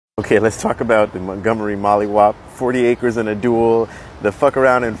Okay, let's talk about the Montgomery Mollywop, 40 acres and a duel, the fuck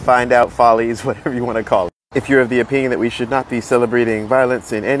around and find out follies, whatever you want to call it. If you're of the opinion that we should not be celebrating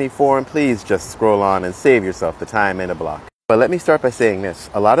violence in any form, please just scroll on and save yourself the time and a block. But let me start by saying this.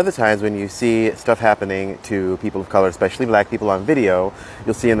 A lot of the times when you see stuff happening to people of color, especially black people on video,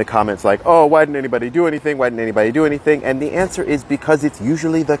 you'll see in the comments like, oh, why didn't anybody do anything? Why didn't anybody do anything? And the answer is because it's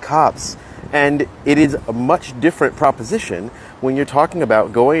usually the cops. And it is a much different proposition when you're talking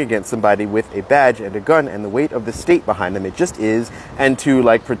about going against somebody with a badge and a gun and the weight of the state behind them. It just is. And to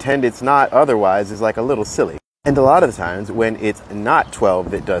like pretend it's not otherwise is like a little silly. And a lot of the times when it's not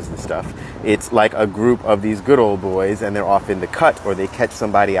 12 that does the stuff, it's like a group of these good old boys and they're off in the cut or they catch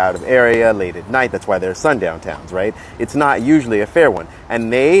somebody out of area late at night. That's why they're sundown towns, right? It's not usually a fair one.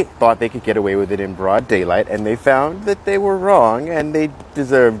 And they thought they could get away with it in broad daylight and they found that they were wrong and they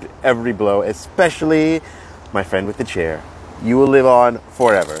deserved every blow, especially my friend with the chair. You will live on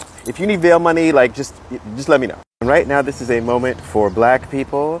forever. If you need bail money, like just let me know. And right now this is a moment for black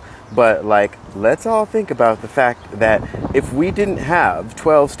people. But like, let's all think about the fact that if we didn't have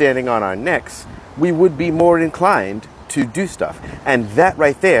 12 standing on our necks, we would be more inclined to do stuff. And that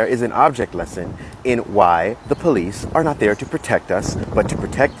right there is an object lesson in why the police are not there to protect us, but to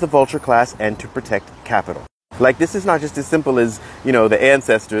protect the vulture class and to protect capital. Like, this is not just as simple as, you know, the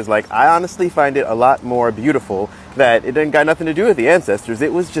ancestors. Like, I honestly find it a lot more beautiful that it didn't got nothing to do with the ancestors.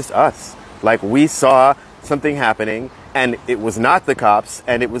 It was just us. Like, we saw something happening and it was not the cops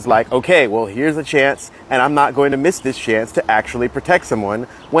and it was like, okay, well, here's a chance and I'm not going to miss this chance to actually protect someone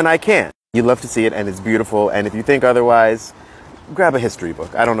when I can. You love to see it and it's beautiful, and if you think otherwise, grab a history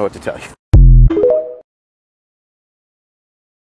book. I don't know what to tell you.